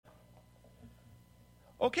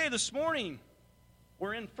Okay, this morning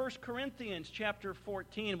we're in 1 Corinthians chapter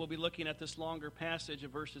 14. We'll be looking at this longer passage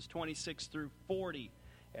of verses 26 through 40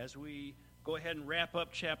 as we go ahead and wrap up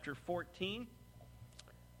chapter 14.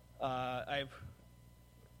 I've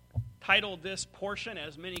titled this portion,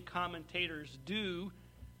 as many commentators do,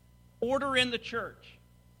 Order in the Church.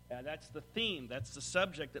 That's the theme, that's the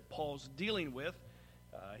subject that Paul's dealing with.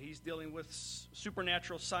 He's dealing with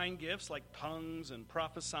supernatural sign gifts like tongues and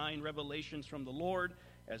prophesying revelations from the Lord,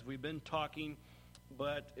 as we've been talking.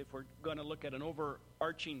 But if we're going to look at an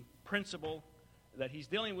overarching principle that he's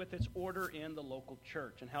dealing with, it's order in the local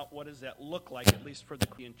church. And what does that look like, at least for the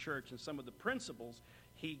Christian church, and some of the principles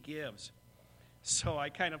he gives. So I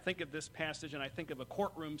kind of think of this passage, and I think of a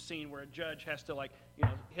courtroom scene where a judge has to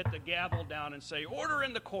hit the gavel down and say, order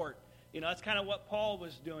in the court. That's kind of what Paul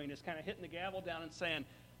was doing, is kind of hitting the gavel down and saying,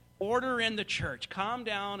 order in the church. Calm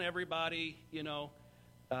down, everybody.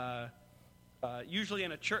 Usually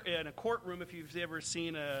in a courtroom, if you've ever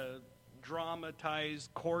seen a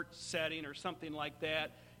dramatized court setting or something like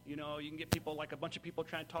that, you can get people, like a bunch of people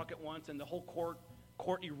trying to talk at once, and the whole court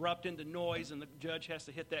erupt into noise, and the judge has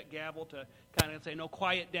to hit that gavel to kind of say, no,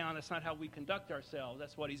 quiet down. That's not how we conduct ourselves.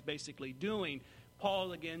 That's what he's basically doing.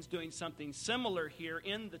 Paul, again, is doing something similar here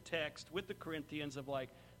in the text with the Corinthians of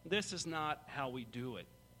this is not how we do it.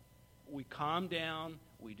 We calm down.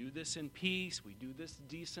 We do this in peace. We do this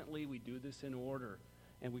decently. We do this in order.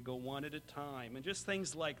 And we go one at a time. And just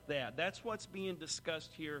things like that. That's what's being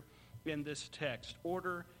discussed here in this text.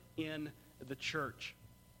 Order in the church.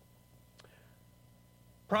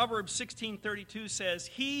 Proverbs 16:32 says,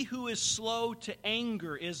 he who is slow to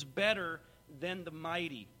anger is better than the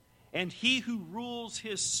mighty, and he who rules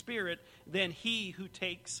his spirit than he who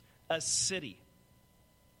takes a city.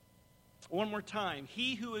 One more time.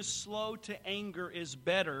 He who is slow to anger is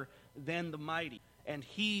better than the mighty, and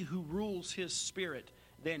he who rules his spirit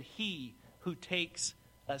than he who takes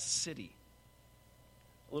a city.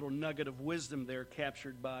 A little nugget of wisdom there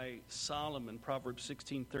captured by Solomon, Proverbs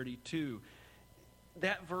 16:32.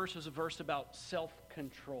 That verse is a verse about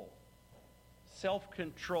self-control.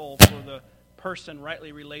 Self-control for the person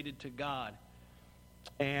rightly related to God.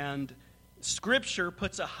 And Scripture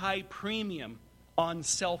puts a high premium on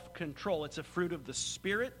self-control. It's a fruit of the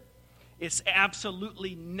Spirit. It's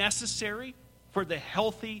absolutely necessary for the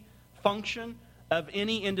healthy function of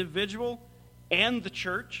any individual and the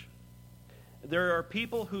church. There are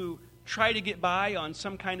people who try to get by on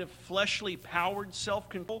some kind of fleshly powered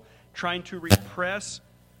self-control, trying to repress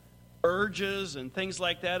urges and things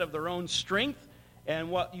like that of their own strength. And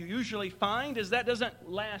what you usually find is that doesn't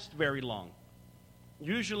last very long.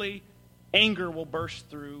 Usually anger will burst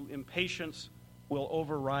through, impatience will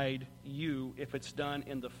override you if it's done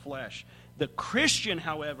in the flesh. The Christian,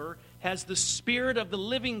 however, has the Spirit of the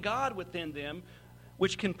living God within them,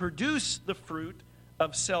 which can produce the fruit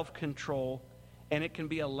of self-control, and it can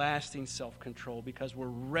be a lasting self-control because we're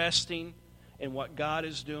resting in what God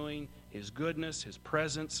is doing, His goodness, His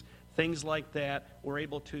presence, things like that. We're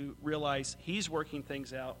able to realize He's working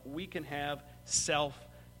things out. We can have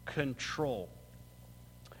self-control.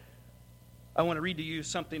 I want to read to you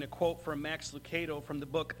a quote from Max Lucado from the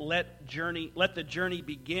book Let the Journey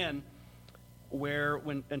Begin, where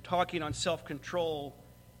when talking on self-control,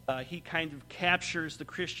 he kind of captures the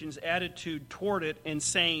Christian's attitude toward it in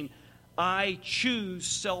saying, I choose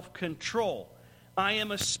self-control. I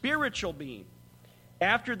am a spiritual being.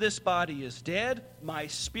 After this body is dead, my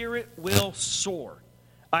spirit will soar.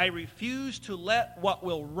 I refuse to let what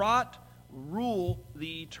will rot rule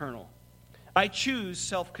the eternal. I choose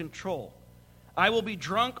self-control. I will be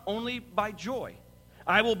drunk only by joy.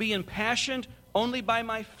 I will be impassioned only by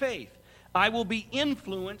my faith. I will be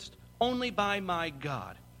influenced only by my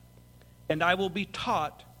God. And I will be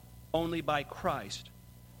taught only by Christ.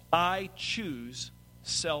 I choose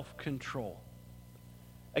self-control.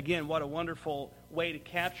 Again, what a wonderful way to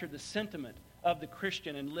capture the sentiment of the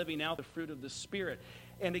Christian and living out the fruit of the Spirit.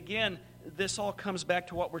 And again, this all comes back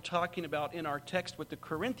to what we're talking about in our text with the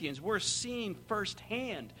Corinthians. We're seeing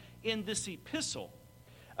firsthand in this epistle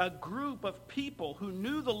a group of people who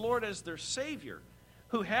knew the Lord as their Savior,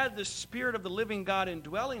 who had the Spirit of the living God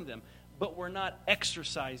indwelling them, but were not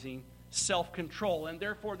exercising self-control. And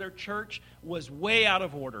therefore their church was way out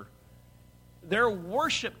of order. Their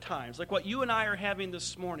worship times, like what you and I are having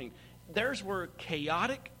this morning, theirs were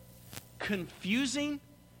chaotic, confusing,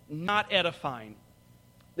 not edifying.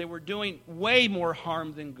 They were doing way more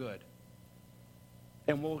harm than good.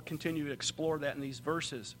 And we'll continue to explore that in these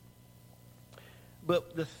verses.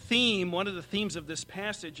 But one of the themes of this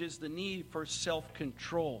passage is the need for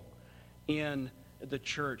self-control in the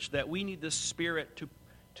church, that we need the Spirit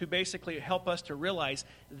to basically help us to realize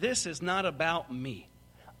this is not about me.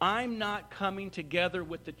 I'm not coming together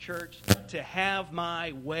with the church to have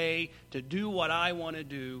my way, to do what I want to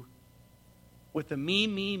do with a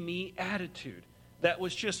me attitude that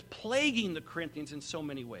was just plaguing the Corinthians in so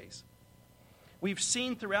many ways. We've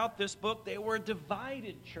seen throughout this book they were a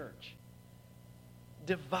divided church.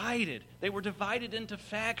 Divided. They were divided into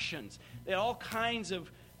factions. They had all kinds of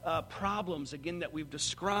problems, again, that we've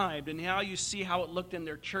described, and now you see how it looked in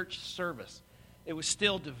their church service. It was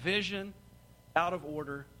still division, out of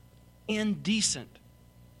order, indecent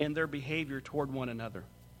in their behavior toward one another.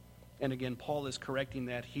 And again, Paul is correcting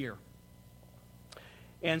that here.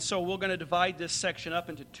 And so we're going to divide this section up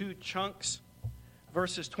into two chunks.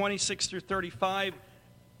 Verses 26 through 35,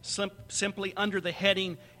 simply under the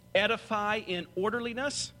heading, edify in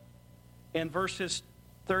orderliness. And verses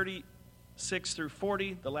 36 through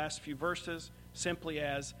 40, the last few verses, simply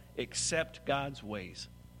as accept God's ways.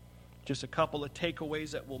 Just a couple of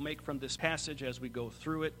takeaways that we'll make from this passage as we go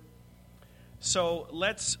through it. So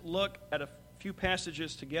let's look at a few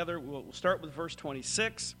passages together. We'll start with verse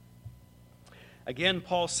 26. Again,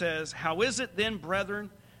 Paul says, "How is it then, brethren,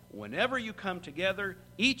 whenever you come together,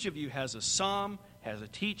 each of you has a psalm, has a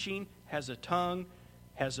teaching, has a tongue,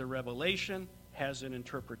 has a revelation, has an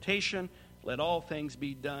interpretation. Let all things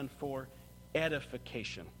be done for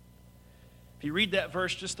edification." If you read that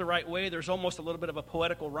verse just the right way, there's almost a little bit of a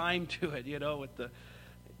poetical rhyme to it, with the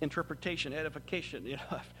interpretation, edification.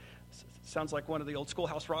 Sounds like one of the old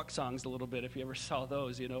Schoolhouse Rock songs a little bit, if you ever saw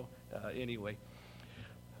those, anyway.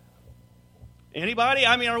 Anybody?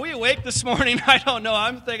 Are we awake this morning? I don't know.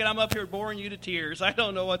 I'm thinking I'm up here boring you to tears. I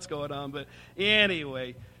don't know what's going on, but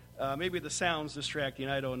anyway, maybe the sound's distracting.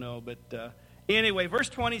 I don't know, but anyway, verse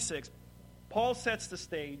 26, Paul sets the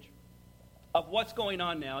stage of what's going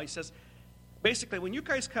on now. He says, basically, when you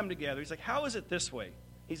guys come together, he's like, how is it this way?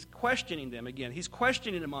 He's questioning them again. He's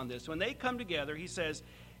questioning them on this. When they come together, he says,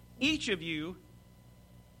 each of you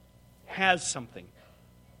has something.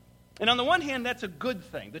 And on the one hand, that's a good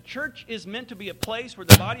thing. The church is meant to be a place where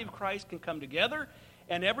the body of Christ can come together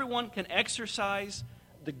and everyone can exercise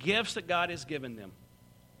the gifts that God has given them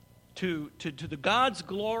to the God's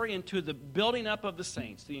glory and to the building up of the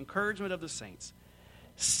saints, the encouragement of the saints.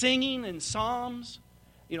 Singing and psalms,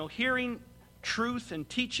 hearing truth and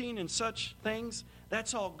teaching and such things,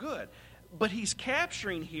 that's all good. But he's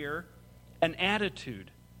capturing here an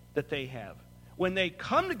attitude that they have. When they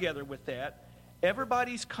come together with that,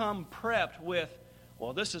 everybody's come prepped with,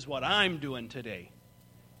 well, this is what I'm doing today.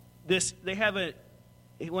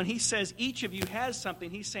 When he says each of you has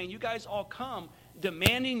something, he's saying you guys all come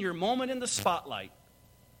demanding your moment in the spotlight.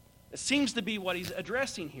 It seems to be what he's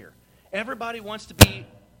addressing here. Everybody wants to be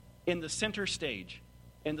in the center stage,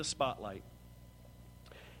 in the spotlight.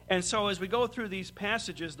 And so as we go through these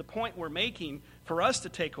passages, the point we're making for us to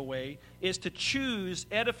take away is to choose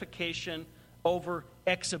edification over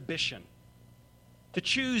exhibition. To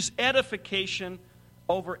choose edification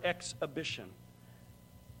over exhibition.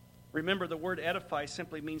 Remember, the word edify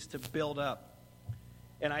simply means to build up.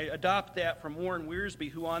 And I adopt that from Warren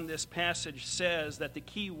Wiersbe, who on this passage says that the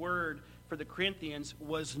key word for the Corinthians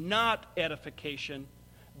was not edification,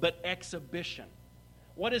 but exhibition.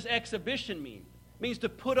 What does exhibition mean? It means to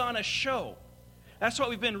put on a show. That's what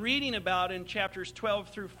we've been reading about in chapters 12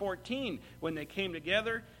 through 14. When they came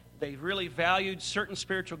together, they really valued certain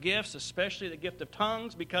spiritual gifts, especially the gift of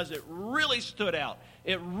tongues, because it really stood out.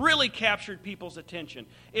 It really captured people's attention.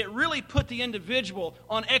 It really put the individual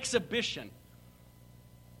on exhibition.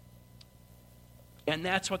 And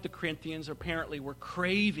that's what the Corinthians apparently were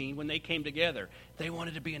craving when they came together. They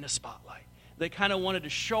wanted to be in the spotlight. They kind of wanted to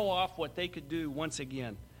show off what they could do once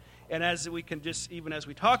again. And as we can even as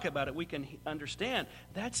we talk about it, we can understand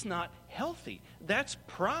that's not healthy. That's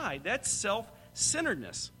pride. That's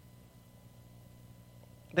self-centeredness.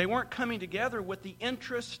 They weren't coming together with the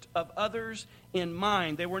interest of others in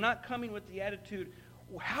mind. They were not coming with the attitude,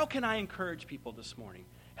 how can I encourage people this morning?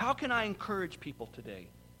 How can I encourage people today?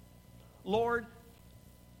 Lord,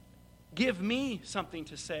 give me something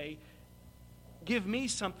to say. Give me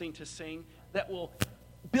something to sing that will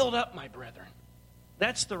build up my brethren.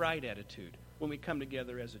 That's the right attitude when we come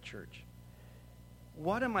together as a church.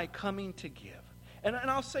 What am I coming to give? And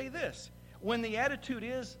I'll say this. When the attitude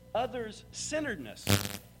is others-centeredness,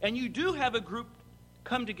 and you do have a group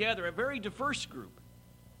come together, a very diverse group,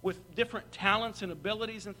 with different talents and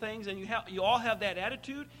abilities and things, and you all have that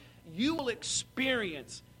attitude, you will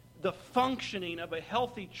experience the functioning of a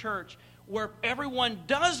healthy church where everyone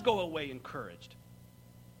does go away encouraged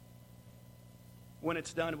when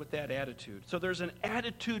it's done with that attitude. So there's an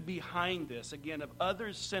attitude behind this, again, of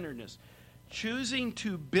others-centeredness. choosing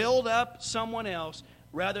to build up someone else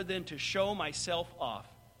rather than to show myself off.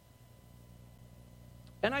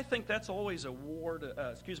 And I think that's always a word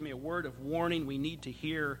of warning we need to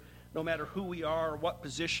hear, no matter who we are, or what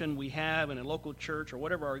position we have in a local church, or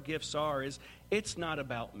whatever our gifts are, is it's not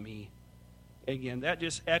about me. Again, that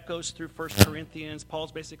just echoes through 1 Corinthians.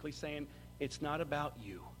 Paul's basically saying, it's not about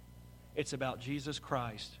you. It's about Jesus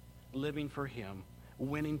Christ, living for Him,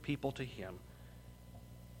 winning people to Him.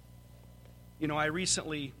 You know, I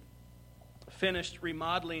recently finished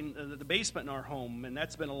remodeling the basement in our home, and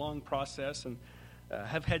that's been a long process, and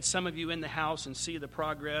have had some of you in the house and see the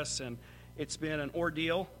progress, and it's been an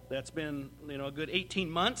ordeal. That's been, a good 18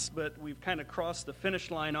 months, but we've kind of crossed the finish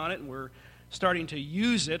line on it, and we're starting to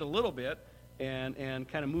use it a little bit and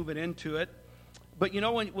kind of move it into it. But,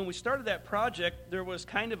 when we started that project, there was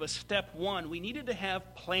kind of a step one. We needed to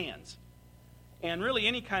have plans. And really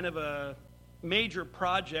any kind of a major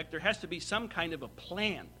project, there has to be some kind of a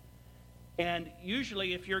plan. And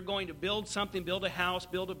usually if you're going to build something, build a house,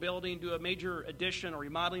 build a building, do a major addition or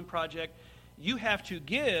remodeling project, you have to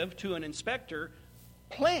give to an inspector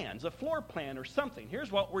plans, a floor plan or something.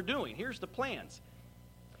 Here's what we're doing. Here's the plans.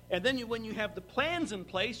 And then when you have the plans in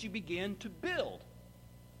place, you begin to build.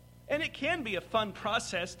 And it can be a fun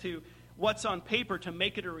process to what's on paper to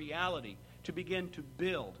make it a reality, to begin to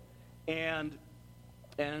build. And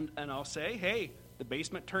I'll say, hey, the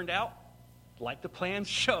basement turned out like the plans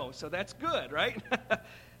show, so that's good, right?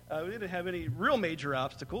 We didn't have any real major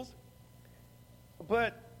obstacles.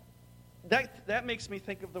 But that makes me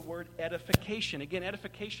think of the word edification. Again,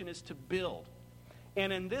 edification is to build.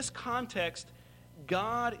 And in this context,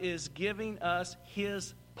 God is giving us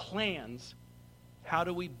His plans. How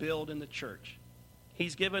do we build in the church?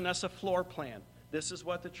 He's given us a floor plan. This is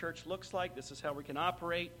what the church looks like. This is how we can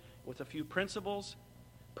operate with a few principles,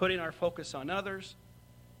 putting our focus on others,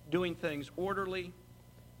 doing things orderly,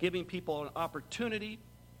 giving people an opportunity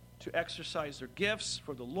to exercise their gifts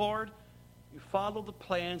for the Lord. You follow the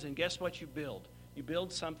plans, and guess what you build? You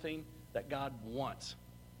build something that God wants.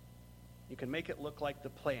 You can make it look like the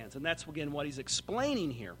plans. And that's, again, what he's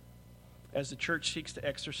explaining here as the church seeks to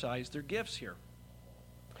exercise their gifts here.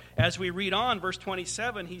 As we read on, verse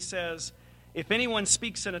 27, he says, if anyone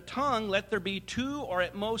speaks in a tongue, let there be 2 or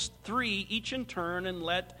at most 3, each in turn, and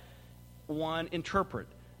let one interpret.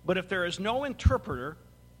 But if there is no interpreter,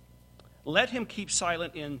 let him keep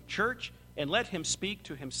silent in church, and let him speak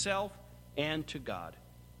to himself and to God.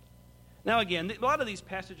 Now again, a lot of these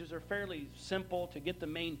passages are fairly simple to get the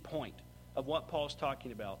main point of what Paul's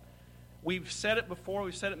talking about. We've said it before,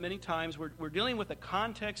 we've said it many times. We're dealing with the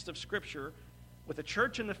context of Scripture with a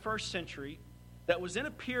church in the first century that was in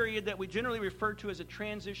a period that we generally refer to as a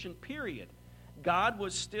transition period. God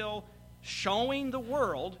was still showing the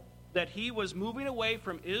world that He was moving away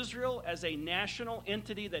from Israel as a national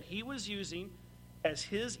entity that He was using as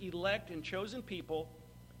His elect and chosen people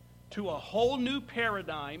to a whole new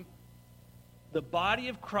paradigm, the body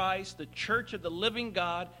of Christ, the church of the living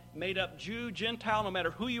God, made up Jew, Gentile, no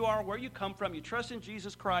matter who you are, where you come from, you trust in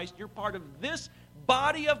Jesus Christ, you're part of this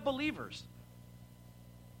body of believers.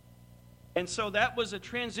 And so that was a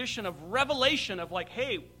transition of revelation of like,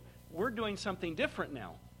 hey, we're doing something different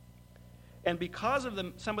now. And because of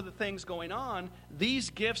some of the things going on, these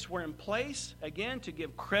gifts were in place, again, to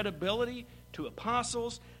give credibility to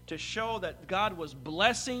apostles, to show that God was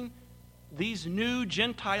blessing these new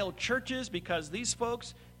Gentile churches because these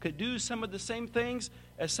folks could do some of the same things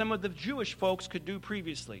as some of the Jewish folks could do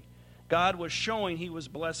previously. God was showing He was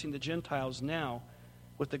blessing the Gentiles now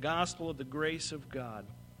with the gospel of the grace of God.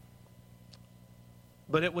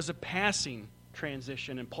 But it was a passing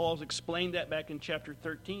transition, and Paul's explained that back in chapter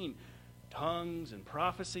 13. Tongues and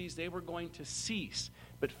prophecies, they were going to cease.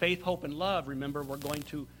 But faith, hope, and love, remember, were going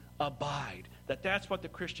to abide. That's what the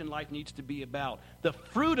Christian life needs to be about. The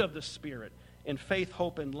fruit of the Spirit in faith,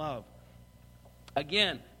 hope, and love.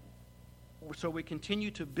 Again, so we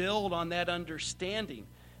continue to build on that understanding.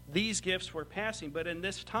 These gifts were passing, but in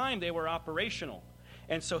this time they were operational.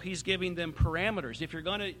 And so he's giving them parameters. If you're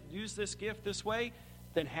going to use this gift this way,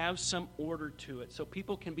 then have some order to it so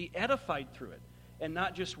people can be edified through it and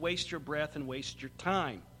not just waste your breath and waste your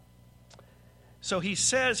time. So he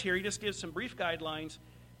says here, he just gives some brief guidelines.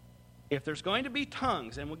 If there's going to be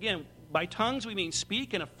tongues, and again, by tongues we mean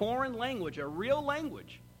speak in a foreign language, a real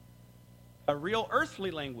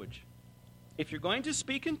earthly language. If you're going to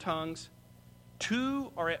speak in tongues,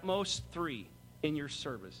 2 or at most 3 in your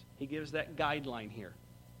service. He gives that guideline here.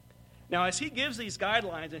 Now, as he gives these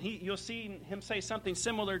guidelines, and you'll see him say something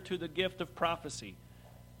similar to the gift of prophecy,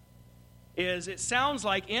 is it sounds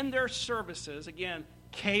like in their services, again,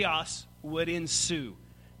 chaos would ensue.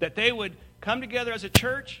 That they would come together as a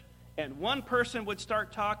church, and one person would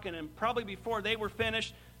start talking, and probably before they were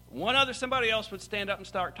finished, somebody else would stand up and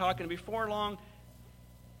start talking, and before long,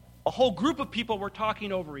 a whole group of people were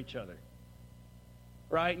talking over each other.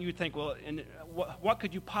 Right? And you'd think, well, and what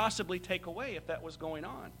could you possibly take away if that was going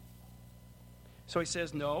on? So he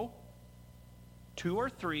says, no, 2 or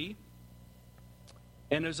 3.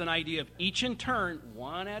 And there's an idea of each in turn,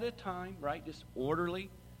 one at a time, right? Just orderly,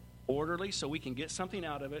 so we can get something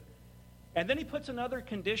out of it. And then he puts another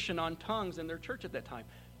condition on tongues in their church at that time.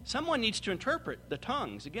 Someone needs to interpret the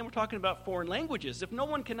tongues. Again, we're talking about foreign languages. If no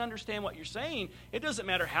one can understand what you're saying, it doesn't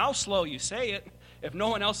matter how slow you say it. If no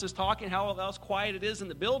one else is talking, how else quiet it is in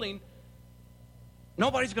the building,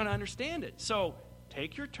 nobody's going to understand it. So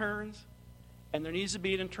take your turns, and there needs to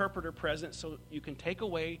be an interpreter present so you can take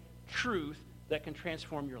away truth that can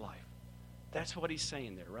transform your life. That's what he's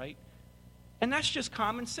saying there, right? And that's just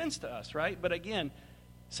common sense to us, right? But again,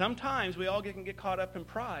 sometimes we all can get caught up in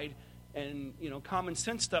pride, and common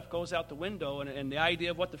sense stuff goes out the window, and the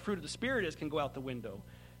idea of what the fruit of the Spirit is can go out the window.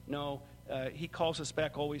 No, he calls us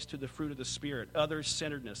back always to the fruit of the Spirit,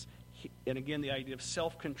 others-centeredness, and again, the idea of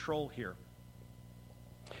self-control here.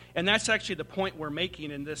 And that's actually the point we're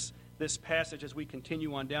making in this passage as we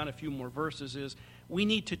continue on down a few more verses is we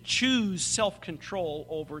need to choose self-control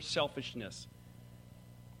over selfishness.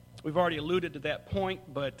 We've already alluded to that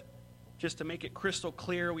point, but just to make it crystal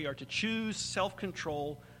clear, we are to choose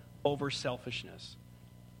self-control over selfishness.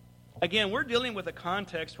 Again, we're dealing with a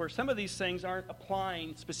context where some of these things aren't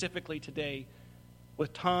applying specifically today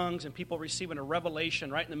with tongues and people receiving a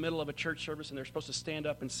revelation right in the middle of a church service and they're supposed to stand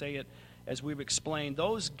up and say it as we've explained.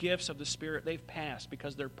 Those gifts of the Spirit, they've passed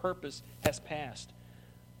because their purpose has passed.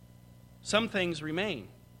 Some things remain.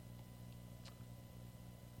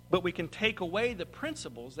 But we can take away the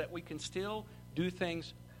principles that we can still do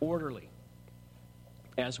things orderly,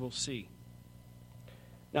 as we'll see.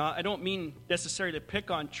 Now, I don't mean necessarily to pick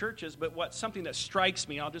on churches, but something that strikes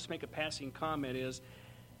me, I'll just make a passing comment, is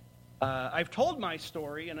I've told my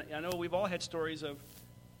story, and I know we've all had stories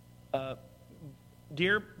of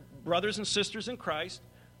dear brothers and sisters in Christ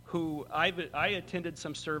who I attended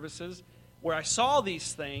some services where I saw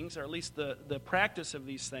these things, or at least the practice of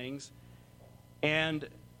these things, and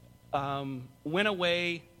went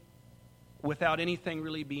away without anything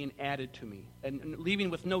really being added to me, and leaving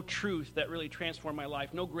with no truth that really transformed my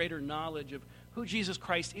life, no greater knowledge of who Jesus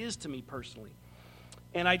Christ is to me personally.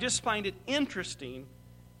 And I just find it interesting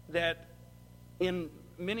that in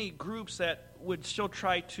many groups that would still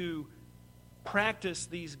try to practice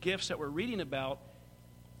these gifts that we're reading about,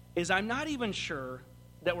 is I'm not even sure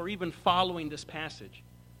that we're even following this passage.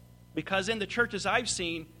 Because in the churches I've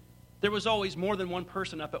seen, there was always more than one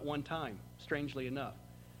person up at one time, strangely enough.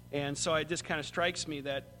 And so it just kind of strikes me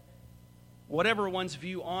that whatever one's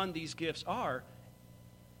view on these gifts are,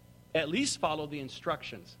 at least follow the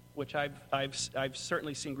instructions, which I've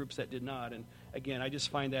certainly seen groups that did not. And again, I just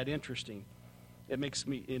find that interesting. It makes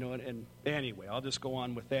me, and anyway, I'll just go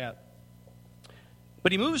on with that.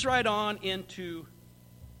 But he moves right on into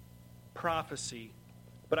prophecy.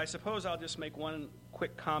 But I suppose I'll just make one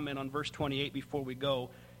quick comment on verse 28 before we go.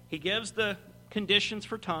 He gives the conditions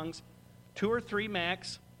for tongues, 2 or 3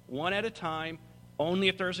 max, one at a time, only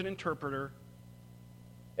if there's an interpreter.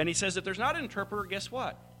 And he says if there's not an interpreter, guess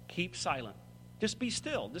what? Keep silent. Just be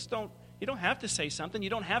still. You don't have to say something. You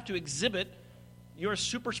don't have to exhibit your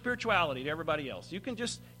super spirituality to everybody else. You can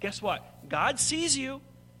just, guess what? God sees you,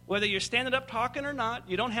 whether you're standing up talking or not.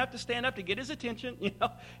 You don't have to stand up to get his attention.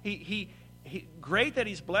 He great that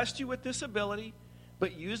he's blessed you with this ability,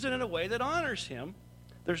 but use it in a way that honors him.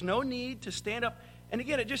 There's no need to stand up. And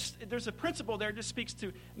again, there's a principle there that just speaks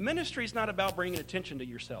to ministry is not about bringing attention to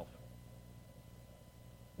yourself.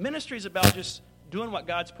 Ministry is about just doing what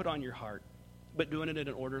God's put on your heart, but doing it in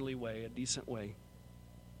an orderly way, a decent way.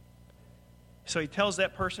 So he tells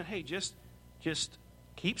that person, hey, just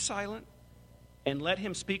keep silent and let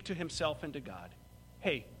him speak to himself and to God.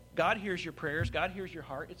 Hey, God hears your prayers. God hears your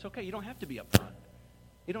heart. It's okay. You don't have to be up front.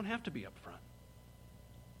 You don't have to be up front.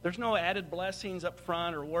 There's no added blessings up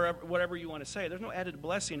front or whatever you want to say. There's no added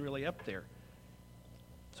blessing really up there.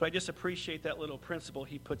 So I just appreciate that little principle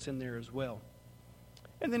he puts in there as well.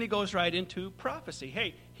 And then he goes right into prophecy.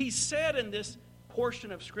 Hey, he said in this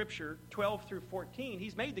portion of Scripture, 12 through 14,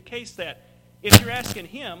 he's made the case that if you're asking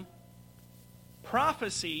him,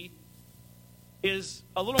 prophecy is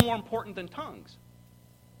a little more important than tongues.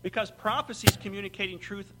 Because prophecy is communicating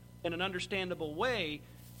truth in an understandable way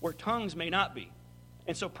where tongues may not be.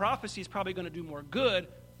 And so prophecy is probably going to do more good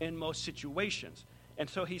in most situations. And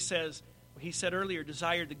so he said earlier,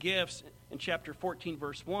 desire the gifts in chapter 14,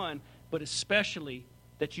 verse 1, but especially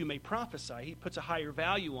that you may prophesy. He puts a higher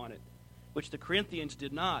value on it, which the Corinthians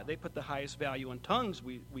did not. They put the highest value on tongues,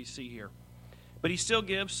 we see here. But he still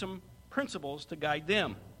gives some principles to guide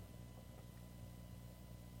them.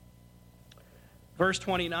 Verse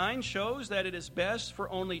 29 shows that it is best for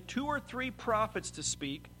only 2 or 3 prophets to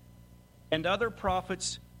speak, and other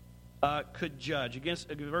prophets could judge.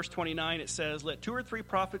 Against verse 29, it says, let 2 or 3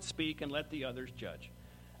 prophets speak and let the others judge.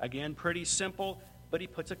 Again, pretty simple, but he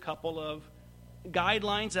puts a couple of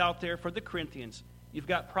guidelines out there for the Corinthians. You've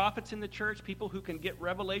got prophets in the church, people who can get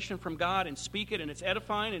revelation from God and speak it, and it's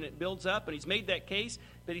edifying and it builds up, and he's made that case,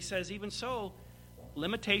 but he says, even so,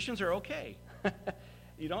 limitations are okay.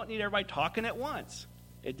 You don't need everybody talking at once.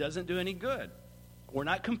 It doesn't do any good. We're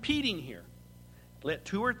not competing here. Let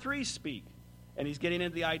 2 or 3 speak. And he's getting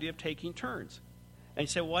into the idea of taking turns. And you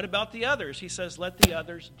say, well, what about the others? He says, let the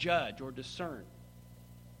others judge or discern.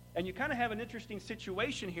 And you kind of have an interesting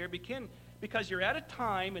situation here because you're at a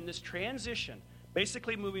time in this transition,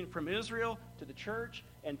 basically moving from Israel to the church,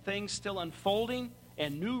 and things still unfolding,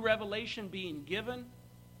 and new revelation being given,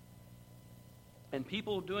 and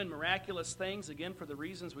people doing miraculous things, again, for the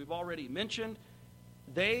reasons we've already mentioned.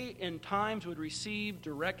 They, in times, would receive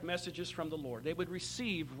direct messages from the Lord. They would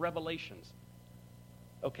receive revelations.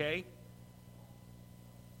 Okay?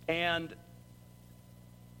 And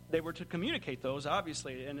they were to communicate those,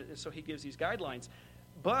 obviously, and so he gives these guidelines.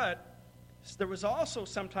 But there was also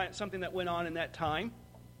something that went on in that time,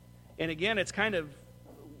 and again, it's kind of,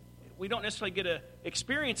 we don't necessarily get to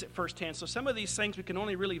experience it firsthand, so some of these things we can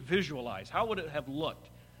only really visualize. How would it have looked?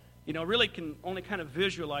 Really can only kind of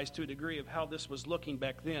visualize to a degree of how this was looking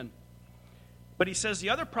back then. But he says the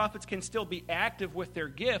other prophets can still be active with their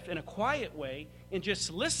gift in a quiet way in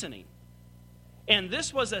just listening. And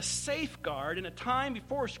this was a safeguard in a time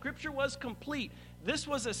before Scripture was complete. This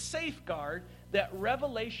was a safeguard that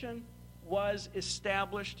revelation was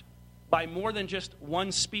established by more than just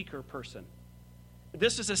one speaker person.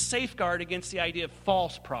 This is a safeguard against the idea of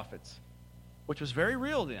false prophets, which was very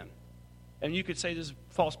real then. And you could say these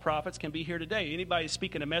false prophets can be here today. Anybody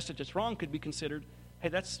speaking a message that's wrong could be considered, hey,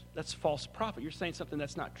 that's false prophet. You're saying something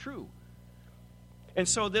that's not true. And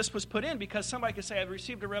so this was put in because somebody could say, I've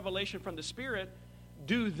received a revelation from the Spirit,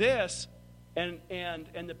 do this, and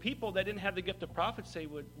the people that didn't have the gift of prophecy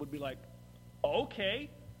would be like, okay.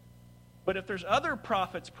 But if there's other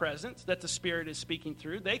prophets present that the Spirit is speaking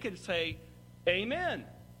through, they could say, amen.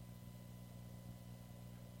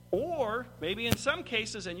 Or maybe in some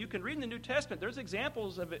cases, and you can read in the New Testament, there's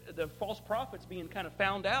examples of the false prophets being kind of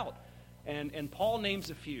found out. And Paul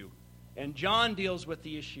names a few. And John deals with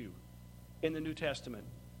the issue in the New Testament.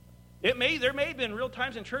 There may have been real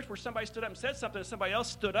times in church where somebody stood up and said something, and somebody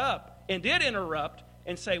else stood up and did interrupt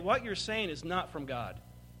and say, what you're saying is not from God.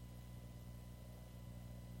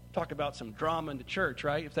 Talk about some drama in the church,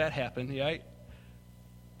 right? If that happened, right?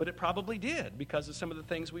 But it probably did because of some of the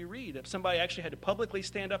things we read. If somebody actually had to publicly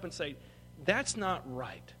stand up and say, that's not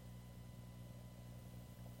right.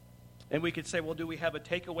 And we could say, well, do we have a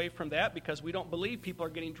takeaway from that? Because we don't believe people are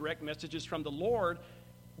getting direct messages from the Lord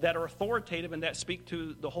that are authoritative and that speak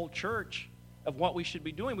to the whole church of what we should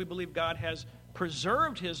be doing. We believe God has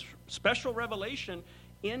preserved His special revelation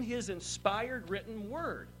in His inspired written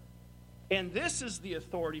word. And this is the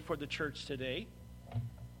authority for the church today.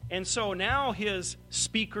 And so now His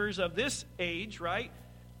speakers of this age, right,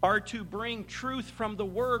 are to bring truth from the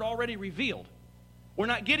word already revealed. We're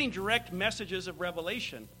not getting direct messages of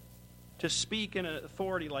revelation to speak in an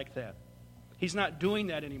authority like that. He's not doing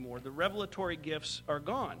that anymore. The revelatory gifts are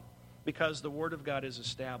gone because the Word of God is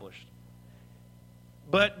established.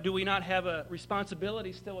 But do we not have a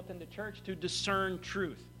responsibility still within the church to discern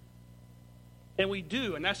truth? And we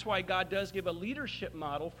do, and that's why God does give a leadership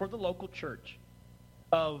model for the local church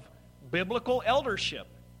of biblical eldership,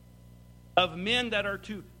 of men that are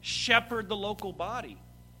to shepherd the local body.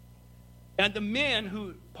 And the men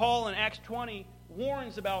who Paul in Acts 20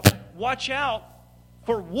 warns about, watch out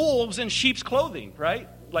for wolves in sheep's clothing, right?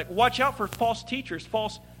 Like, watch out for false teachers,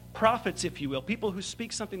 false prophets, if you will, people who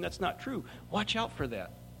speak something that's not true. Watch out for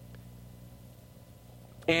that.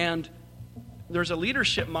 And there's a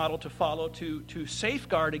leadership model to follow to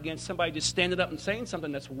safeguard against somebody just standing up and saying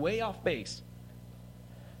something that's way off base.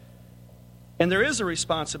 And there is a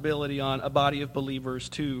responsibility on a body of believers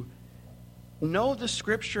to know the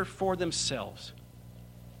Scripture for themselves.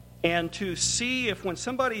 And to see if when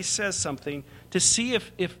somebody says something, to see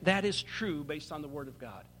if that is true based on the Word of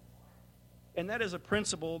God. And that is a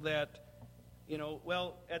principle that,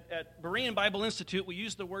 at Berean Bible Institute, we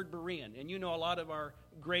use the word Berean. And a lot of our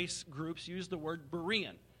grace groups use the word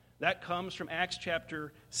Berean. That comes from Acts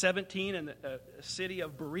chapter 17 and the city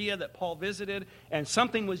of Berea that Paul visited. And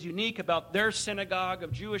something was unique about their synagogue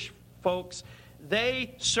of Jewish folks.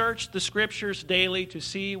 They searched the Scriptures daily to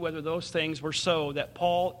see whether those things were so that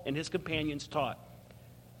Paul and his companions taught.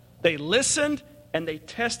 They listened and they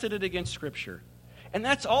tested it against Scripture. And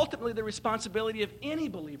that's ultimately the responsibility of any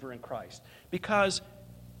believer in Christ. Because,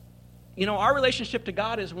 our relationship to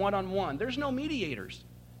God is one-on-one. There's no mediators.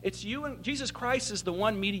 It's you and Jesus Christ is the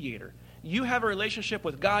one mediator. You have a relationship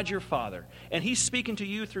with God your Father, and He's speaking to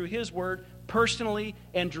you through His Word personally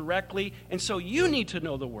and directly, and so you need to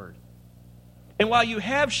know the Word. And while you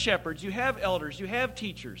have shepherds, you have elders, you have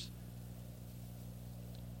teachers,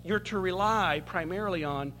 you're to rely primarily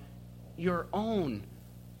on your own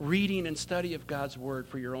reading and study of God's Word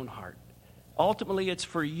for your own heart. Ultimately, it's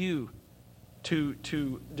for you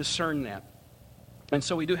to discern that. And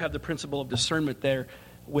so we do have the principle of discernment there,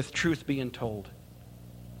 with truth being told.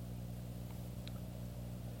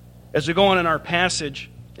 As we go on in our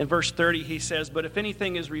passage, in verse 30, he says, "But if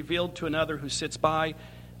anything is revealed to another who sits by,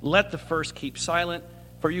 let the first keep silent,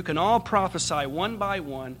 for you can all prophesy one by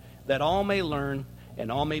one, that all may learn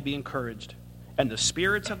and all may be encouraged. And the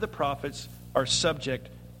spirits of the prophets are subject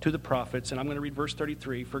to the prophets." And I'm going to read verse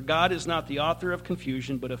 33. "For God is not the author of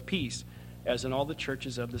confusion, but of peace, as in all the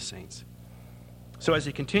churches of the saints." So as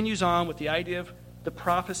he continues on with the idea of the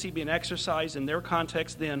prophecy being exercised in their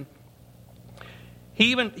context, then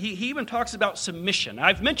he even talks about submission.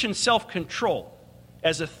 I've mentioned self-control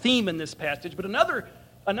as a theme in this passage, but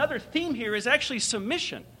another theme here is actually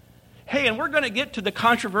submission. Hey, and we're going to get to the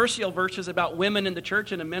controversial verses about women in the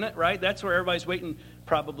church in a minute, right? That's where everybody's waiting,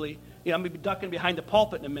 probably. I'm going to be ducking behind the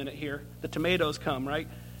pulpit in a minute here. The tomatoes come, right?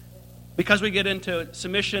 Because we get into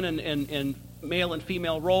submission and male and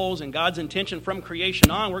female roles and God's intention from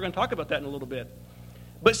creation on, we're going to talk about that in a little bit.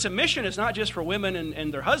 But submission is not just for women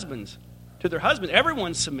and their husbands. To their husbands,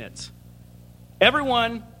 everyone submits.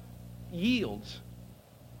 Everyone yields.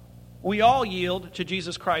 We all yield to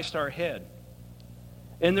Jesus Christ, our head.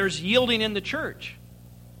 And there's yielding in the church.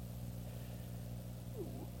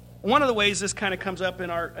 One of the ways this kind of comes up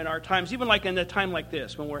in our times, even like in a time like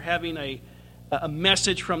this, when we're having a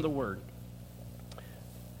message from the Word.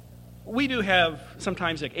 We do have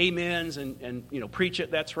sometimes like amens and preach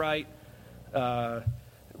it, that's right.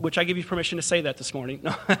 Which I give you permission to say that this morning.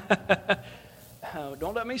 No.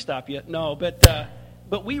 Don't let me stop you. No,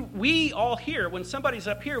 but we all here, when somebody's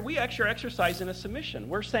up here, we actually are exercising a submission.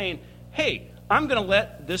 We're saying, hey, I'm going to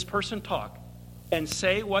let this person talk and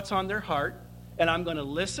say what's on their heart, and I'm going to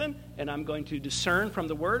listen, and I'm going to discern from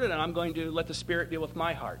the Word, and I'm going to let the Spirit deal with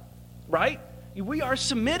my heart. Right? We are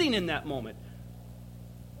submitting in that moment.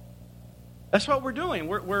 That's what we're doing.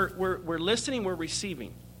 We're listening, we're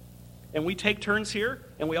receiving. And we take turns here,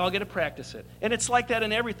 and we all get to practice it. And it's like that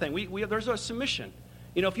in everything. There's a submission.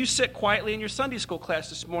 If you sit quietly in your Sunday school class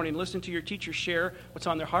this morning and listen to your teacher share what's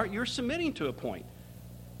on their heart, you're submitting to a point.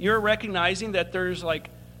 You're recognizing that there's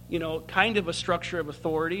kind of a structure of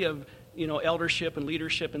authority of, eldership and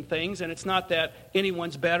leadership and things. And it's not that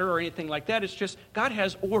anyone's better or anything like that. It's just God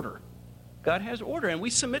has order. God has order, and we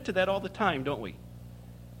submit to that all the time, don't we?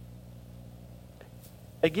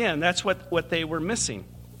 Again, that's what they were missing.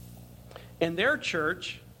 In their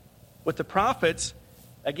church, with the prophets,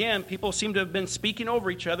 again, people seem to have been speaking over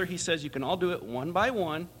each other. He says you can all do it one by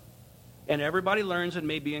one, and everybody learns and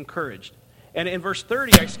may be encouraged. And in verse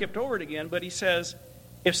 30, I skipped over it again, but he says,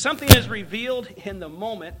 if something is revealed in the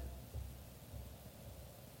moment,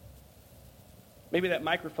 maybe that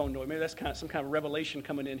microphone noise, maybe that's some kind of revelation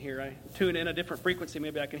coming in here. I tune in a different frequency,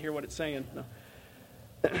 maybe I can hear what it's saying.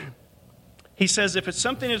 No. He says, if it's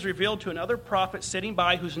something is revealed to another prophet sitting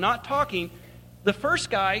by who's not talking, the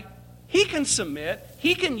first guy, he can submit,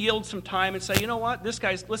 he can yield some time and say, you know what,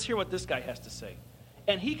 let's hear what this guy has to say.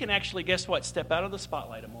 And he can actually, guess what, step out of the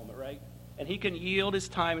spotlight a moment, right? And he can yield his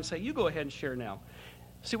time and say, you go ahead and share now.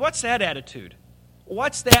 See, what's that attitude?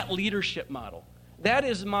 What's that leadership model? That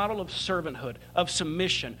is a model of servanthood, of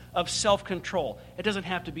submission, of self-control. It doesn't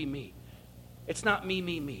have to be me. It's not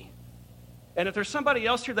me. And if there's somebody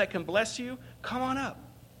else here that can bless you, come on up.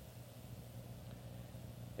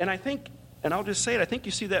 And I think, and I'll just say it, I think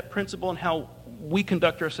you see that principle in how we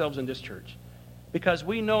conduct ourselves in this church. Because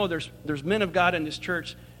we know there's men of God in this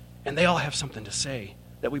church, and they all have something to say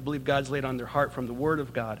that we believe God's laid on their heart from the Word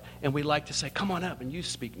of God. And we like to say, come on up and you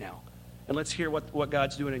speak now. And let's hear what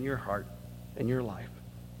God's doing in your heart, in your life.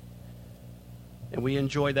 And we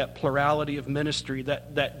enjoy that plurality of ministry,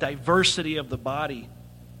 that diversity of the body.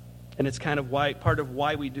 And it's kind of part of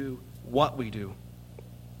why we do what we do.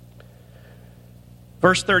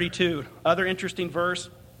 Verse 32, other interesting verse.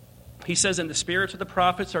 He says, and the spirits of the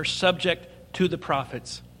prophets are subject to the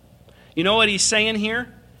prophets. You know what he's saying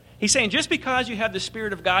here? He's saying just because you have the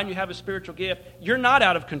Spirit of God and you have a spiritual gift, you're not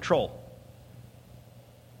out of control.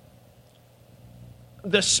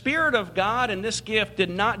 The Spirit of God and this gift did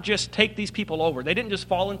not just take these people over. They didn't just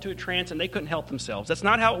fall into a trance and they couldn't help themselves. That's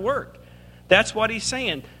not how it worked. That's what he's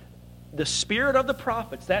saying. The spirit of the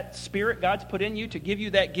prophets, that spirit God's put in you to give you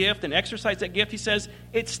that gift and exercise that gift, he says,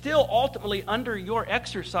 it's still ultimately under your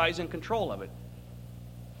exercise and control of it.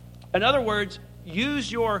 In other words,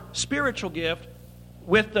 use your spiritual gift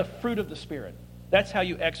with the fruit of the Spirit. That's how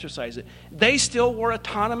you exercise it. They still were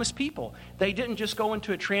autonomous people. They didn't just go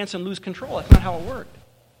into a trance and lose control. That's not how it worked.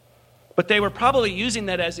 But they were probably using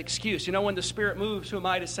that as excuse. You know, when the Spirit moves, who am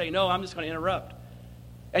I to say, no, I'm just going to interrupt?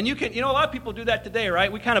 And a lot of people do that today, right?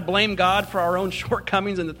 We kind of blame God for our own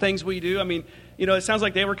shortcomings and the things we do. I mean, it sounds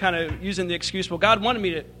like they were kind of using the excuse, well, God wanted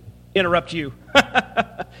me to interrupt you.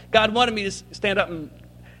 God wanted me to stand up and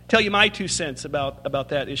tell you my 2 cents about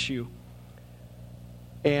that issue.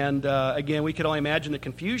 And again, we could only imagine the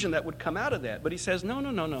confusion that would come out of that. But he says,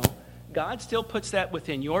 no. God still puts that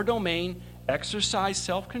within your domain. Exercise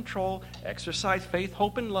self-control, exercise faith,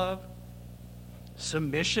 hope, and love.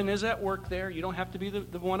 Submission is at work there. You don't have to be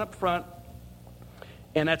the one up front.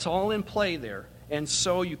 And that's all in play there. And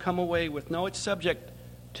so you come away with, no, it's subject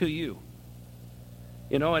to you.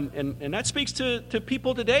 And that speaks to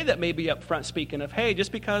people today that may be up front speaking of, hey,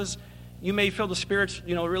 just because you may feel the Spirit's,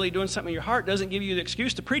 really doing something in your heart doesn't give you the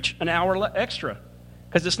excuse to preach an hour extra.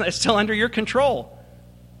 Because it's still under your control.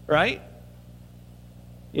 Right?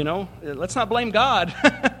 Let's not blame God.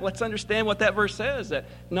 Let's understand what that verse says. That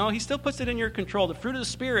no, he still puts it in your control. The fruit of the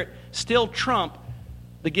Spirit still trump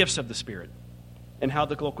the gifts of the Spirit and how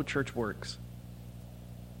the local church works.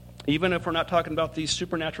 Even if we're not talking about these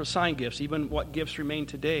supernatural sign gifts, even what gifts remain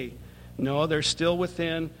today, no, they're still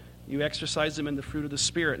within. You exercise them in the fruit of the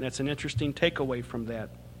Spirit, and that's an interesting takeaway from that.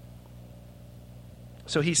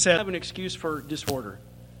 So he said, I have an excuse for disorder.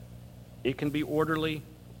 It can be orderly.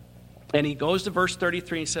 And he goes to verse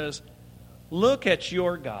 33 and says, look at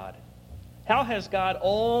your God. How has God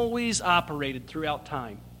always operated throughout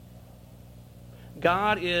time?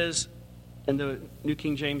 God is, and the New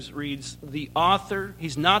King James reads, the author.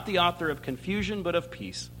 He's not the author of confusion, but of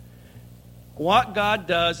peace. What God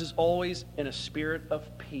does is always in a spirit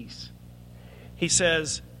of peace. He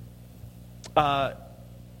says, I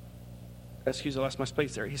lost my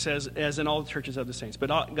space there. He says, as in all the churches of the saints, but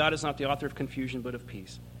God is not the author of confusion, but of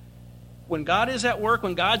peace. When God is at work,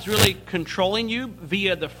 when God's really controlling you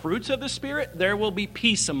via the fruits of the Spirit, there will be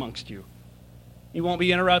peace amongst you. You won't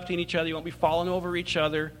be interrupting each other. You won't be falling over each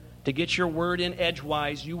other to get your word in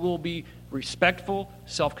edgewise. You will be respectful,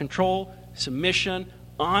 self-control, submission,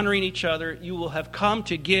 honoring each other. You will have come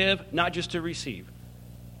to give, not just to receive.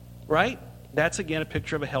 Right? That's, again, a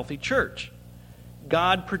picture of a healthy church.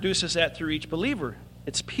 God produces that through each believer.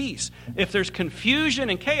 It's peace. If there's confusion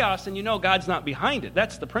and chaos, then you know God's not behind it.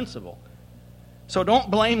 That's the principle. So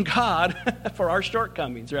don't blame God for our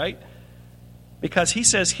shortcomings, right? Because he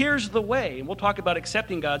says, here's the way. And we'll talk about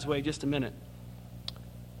accepting God's way in just a minute.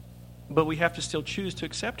 But we have to still choose to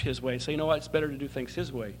accept his way. So you know what? It's better to do things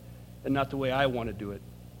his way and not the way I want to do it.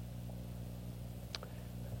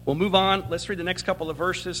 We'll move on. Let's read the next couple of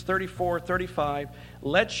verses, 34, 35.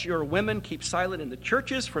 Let your women keep silent in the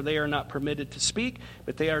churches, for they are not permitted to speak,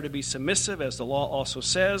 but they are to be submissive, as the law also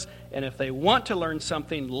says. And if they want to learn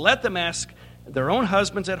something, let them ask their own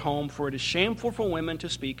husbands at home, for it is shameful for women to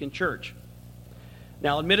speak in church.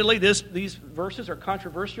 Now, admittedly, these verses are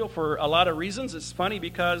controversial for a lot of reasons. It's funny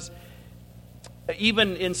because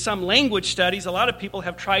even in some language studies, a lot of people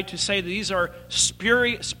have tried to say that these are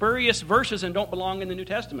spurious verses and don't belong in the New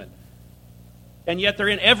Testament. And yet they're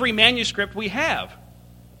in every manuscript we have.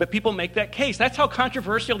 But people make that case. That's how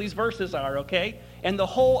controversial these verses are, okay? And the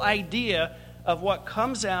whole idea of what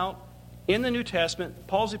comes out in the New Testament,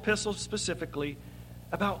 Paul's epistles specifically,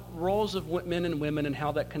 about roles of men and women and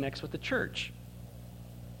how that connects with the church.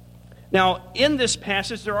 Now, in this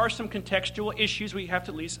passage, there are some contextual issues we have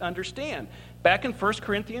to at least understand. Back in 1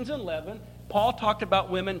 Corinthians 11, Paul talked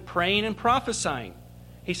about women praying and prophesying.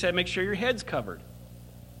 He said, make sure your head's covered.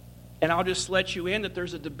 And I'll just let you in that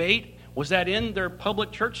there's a debate. Was that in their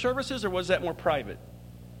public church services or was that more private?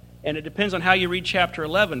 And it depends on how you read chapter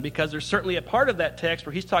 11, because there's certainly a part of that text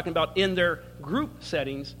where he's talking about in their group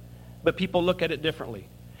settings, but people look at it differently.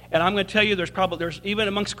 And I'm going to tell you, there's even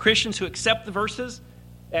amongst Christians who accept the verses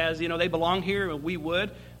as, they belong here and we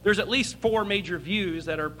would. There's at least 4 major views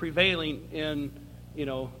that are prevailing in,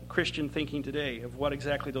 Christian thinking today of what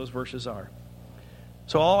exactly those verses are.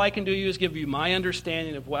 So all I can do is give you my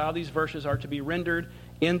understanding of how these verses are to be rendered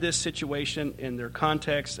in this situation, in their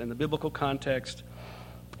context, in the biblical context.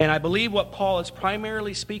 And I believe what Paul is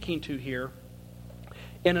primarily speaking to here,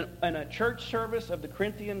 in a church service of the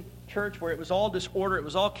Corinthian church where it was all disorder, it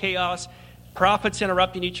was all chaos, prophets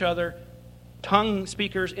interrupting each other, tongue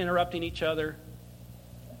speakers interrupting each other,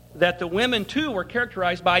 that the women too were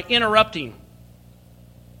characterized by interrupting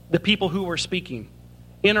the people who were speaking,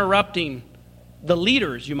 interrupting the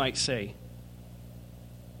leaders, you might say.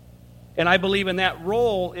 And I believe in that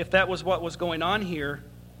role, if that was what was going on here,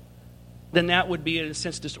 then that would be in a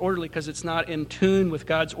sense disorderly because it's not in tune with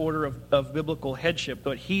God's order of biblical headship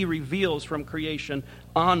that He reveals from creation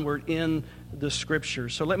onward in the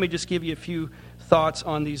Scriptures. So let me just give you a few thoughts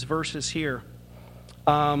on these verses here.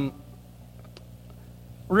 Real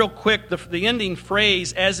quick, the ending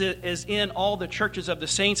phrase, as it is in all the churches of the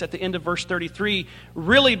saints at the end of verse 33,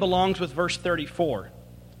 really belongs with verse 34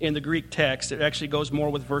 in the Greek text. It actually goes more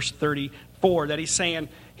with verse 34, that he's saying,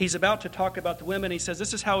 he's about to talk about the women. He says,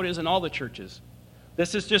 this is how it is in all the churches.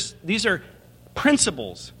 These are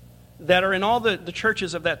principles that are in all the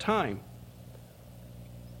churches of that time.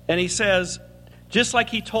 And he says, just like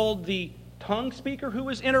he told the tongue speaker who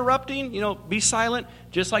was interrupting, be silent.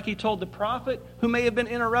 Just like he told the prophet who may have been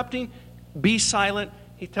interrupting, be silent.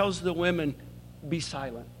 He tells the women, be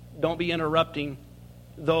silent. Don't be interrupting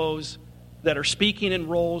those that are speaking in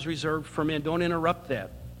roles reserved for men. Don't interrupt that.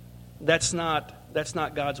 That's not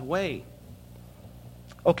God's way.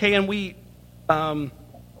 Okay, and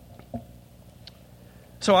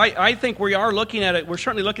so I think we are looking at it. We're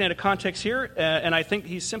certainly looking at a context here, and I think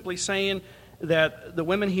he's simply saying that the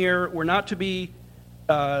women here were not to be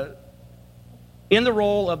in the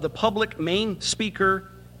role of the public main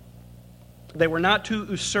speaker. They were not to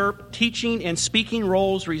usurp teaching and speaking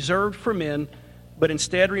roles reserved for men, but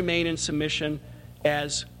instead remain in submission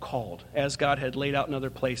as called, as God had laid out in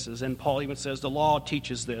other places. And Paul even says the law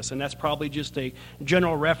teaches this, and that's probably just a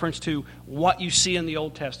general reference to what you see in the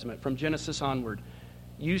Old Testament from Genesis onward.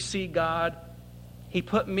 You see God, He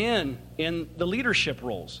put men in the leadership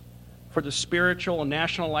roles for the spiritual and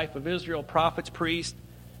national life of Israel, prophets, priests,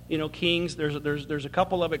 kings. There's a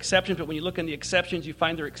couple of exceptions, but when you look in the exceptions, you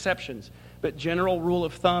find there are exceptions. But general rule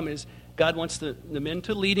of thumb is God wants the men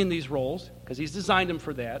to lead in these roles because He's designed them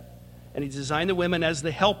for that. And He's designed the women as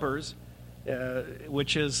the helpers,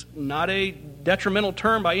 which is not a detrimental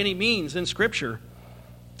term by any means in Scripture.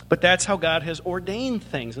 But that's how God has ordained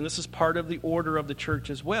things, and this is part of the order of the church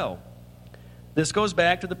as well. This goes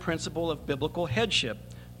back to the principle of biblical headship.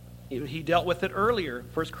 He dealt with it earlier.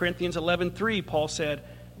 1 Corinthians 11:3, Paul said,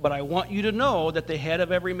 but I want you to know that the head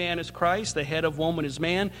of every man is Christ, the head of woman is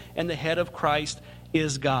man, and the head of Christ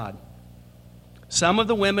is God. Some of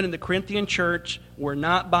the women in the Corinthian church were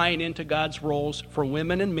not buying into God's roles for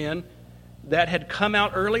women and men. That had come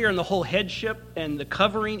out earlier in the whole headship and the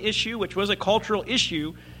covering issue, which was a cultural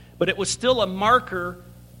issue, but it was still a marker.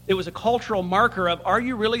 It was a cultural marker of, are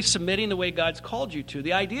you really submitting the way God's called you to?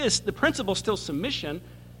 The idea is, the principle is still submission.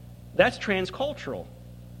 That's transcultural.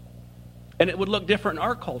 And it would look different in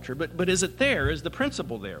our culture, but is it there? Is the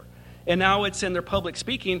principle there? And now it's in their public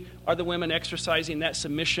speaking. Are the women exercising that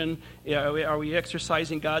submission? Are we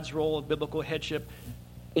exercising God's role of biblical headship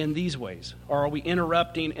in these ways? Or are we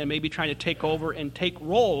interrupting and maybe trying to take over and take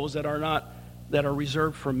roles that are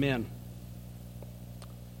reserved for men?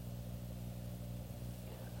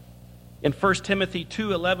 In 1 Timothy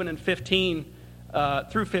 2:11 and 15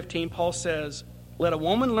 through 15, Paul says, let a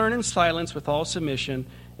woman learn in silence with all submission,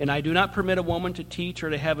 and I do not permit a woman to teach or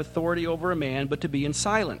to have authority over a man, but to be in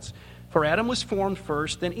silence. For Adam was formed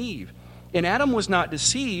first, then Eve. And Adam was not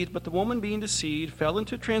deceived, but the woman being deceived fell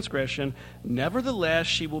into transgression. Nevertheless,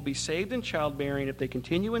 she will be saved in childbearing if they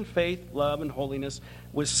continue in faith, love, and holiness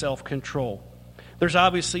with self-control. There's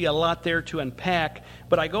obviously a lot there to unpack,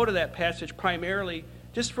 but I go to that passage primarily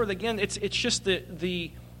just for, it's just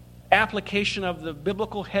the application of the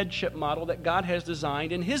biblical headship model that God has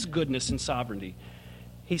designed in His goodness and sovereignty.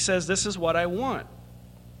 He says, this is what I want.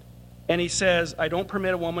 And He says, I don't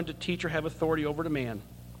permit a woman to teach or have authority over a man,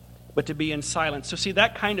 but to be in silence. So see,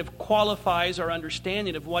 that kind of qualifies our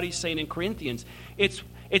understanding of what he's saying in Corinthians.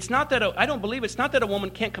 It's not that I don't believe it's not that a woman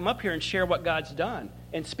can't come up here and share what God's done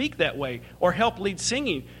and speak that way or help lead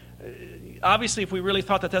singing. Obviously, if we really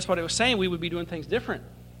thought that that's what it was saying, we would be doing things different.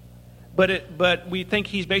 But we think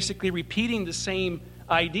he's basically repeating the same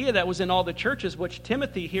idea that was in all the churches, which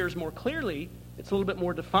Timothy hears more clearly. It's a little bit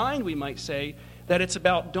more defined, we might say, that it's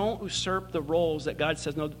about don't usurp the roles that God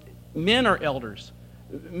says. No, men are elders.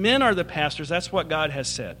 Men are the pastors. That's what God has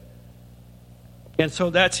said. And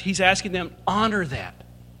so he's asking them, honor that.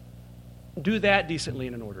 Do that decently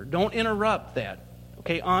and in order. Don't interrupt that.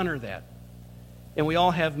 Okay, honor that. And we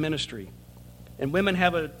all have ministry. And women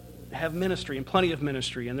have ministry, and plenty of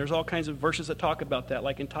ministry. And there's all kinds of verses that talk about that,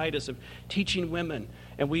 like in Titus, of teaching women.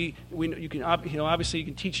 And you can obviously you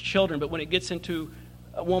can teach children, but when it gets into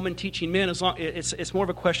a woman teaching men, it's more of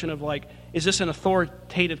a question of like, is this an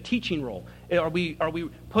authoritative teaching role? Are we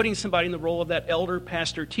putting somebody in the role of that elder,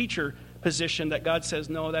 pastor, teacher position that God says,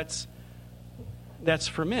 no, that's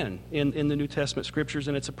for men in the New Testament scriptures,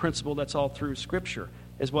 and it's a principle that's all through Scripture,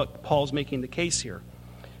 is what Paul's making the case here.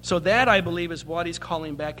 So that, I believe, is what he's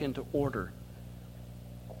calling back into order.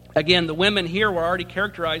 Again, the women here were already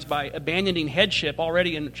characterized by abandoning headship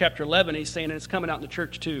already in chapter 11. He's saying, and it's coming out in the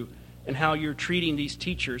church too, and how you're treating these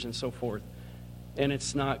teachers and so forth. And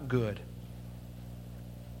it's not good.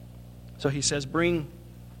 So he says, bring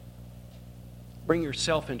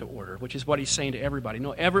yourself into order, which is what he's saying to everybody.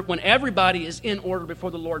 No, when everybody is in order before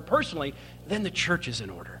the Lord personally, then the church is in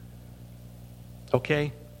order.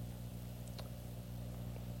 Okay?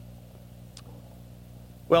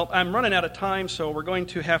 Well, I'm running out of time, so we're going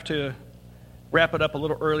to have to wrap it up a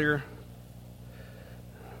little earlier.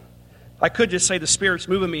 I could just say the Spirit's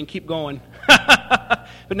moving me and keep going. But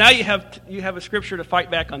now you have a scripture to fight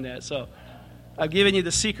back on that. So I've given you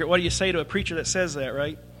the secret. What do you say to a preacher that says that,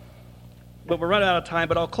 right? But we're running out of time.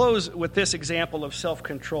 But I'll close with this example of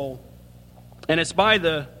self-control. And it's by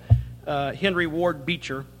the Henry Ward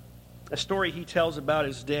Beecher, a story he tells about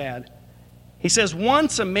his dad. He says,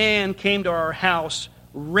 once a man came to our house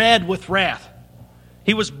red with wrath.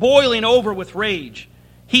 He was boiling over with rage.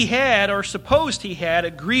 He had, or supposed he had,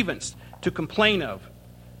 a grievance to complain of.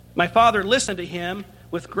 My father listened to him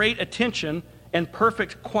with great attention and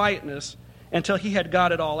perfect quietness until he had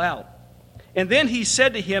got it all out. And then he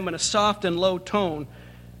said to him in a soft and low tone,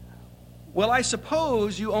 well, I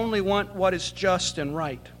suppose you only want what is just and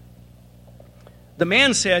right. The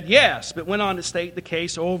man said yes, but went on to state the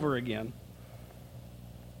case over again.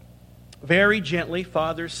 Very gently,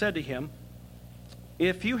 Father said to him,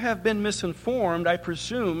 if you have been misinformed, I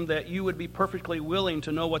presume that you would be perfectly willing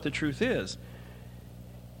to know what the truth is.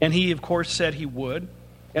 And he, of course, said he would.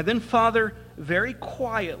 And then Father, very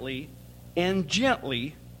quietly and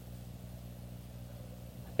gently,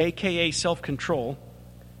 a.k.a. self-control,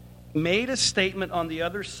 made a statement on the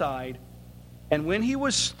other side. And when he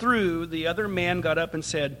was through, the other man got up and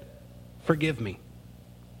said, forgive me.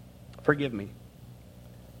 Forgive me.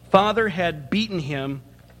 Father had beaten him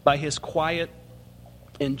by his quiet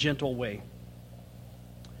and gentle way.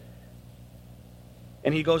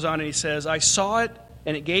 And he goes on and he says, I saw it,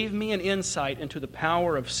 and it gave me an insight into the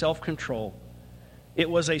power of self-control. It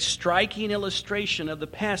was a striking illustration of the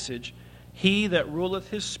passage, he that ruleth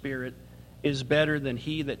his spirit is better than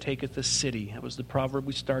he that taketh the city. That was the proverb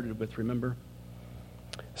we started with, remember?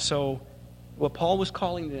 So what Paul was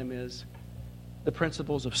calling them is the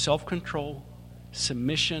principles of self-control,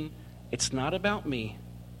 submission. It's not about me.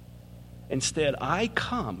 Instead, I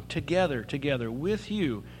come together with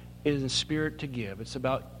you in spirit to give. It's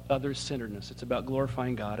about other-centeredness. It's about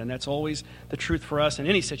glorifying God. And that's always the truth for us in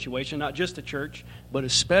any situation, not just the church, but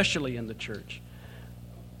especially in the church.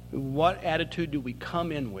 What attitude do we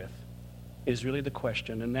come in with is really the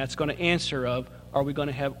question. And that's going to answer of, are we going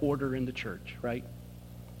to have order in the church, right?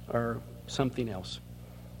 Or something else.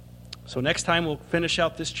 So next time we'll finish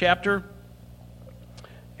out this chapter.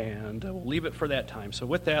 And we'll leave it for that time. So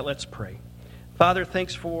with that, let's pray. Father,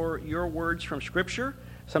 thanks for your words from Scripture.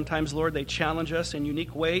 Sometimes, Lord, they challenge us in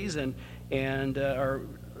unique ways and are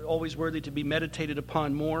always worthy to be meditated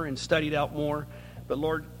upon more and studied out more. But,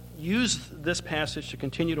 Lord, use this passage to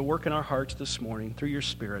continue to work in our hearts this morning through your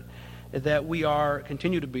Spirit, that we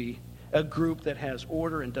continue to be a group that has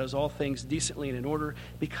order and does all things decently and in order,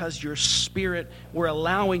 because your Spirit, we're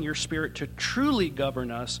allowing your Spirit to truly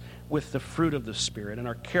govern us with the fruit of the Spirit, and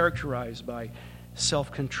are characterized by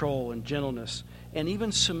self-control and gentleness and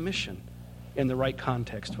even submission in the right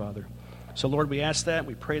context, Father. So, Lord, we ask that,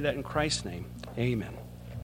 we pray that in Christ's name. Amen.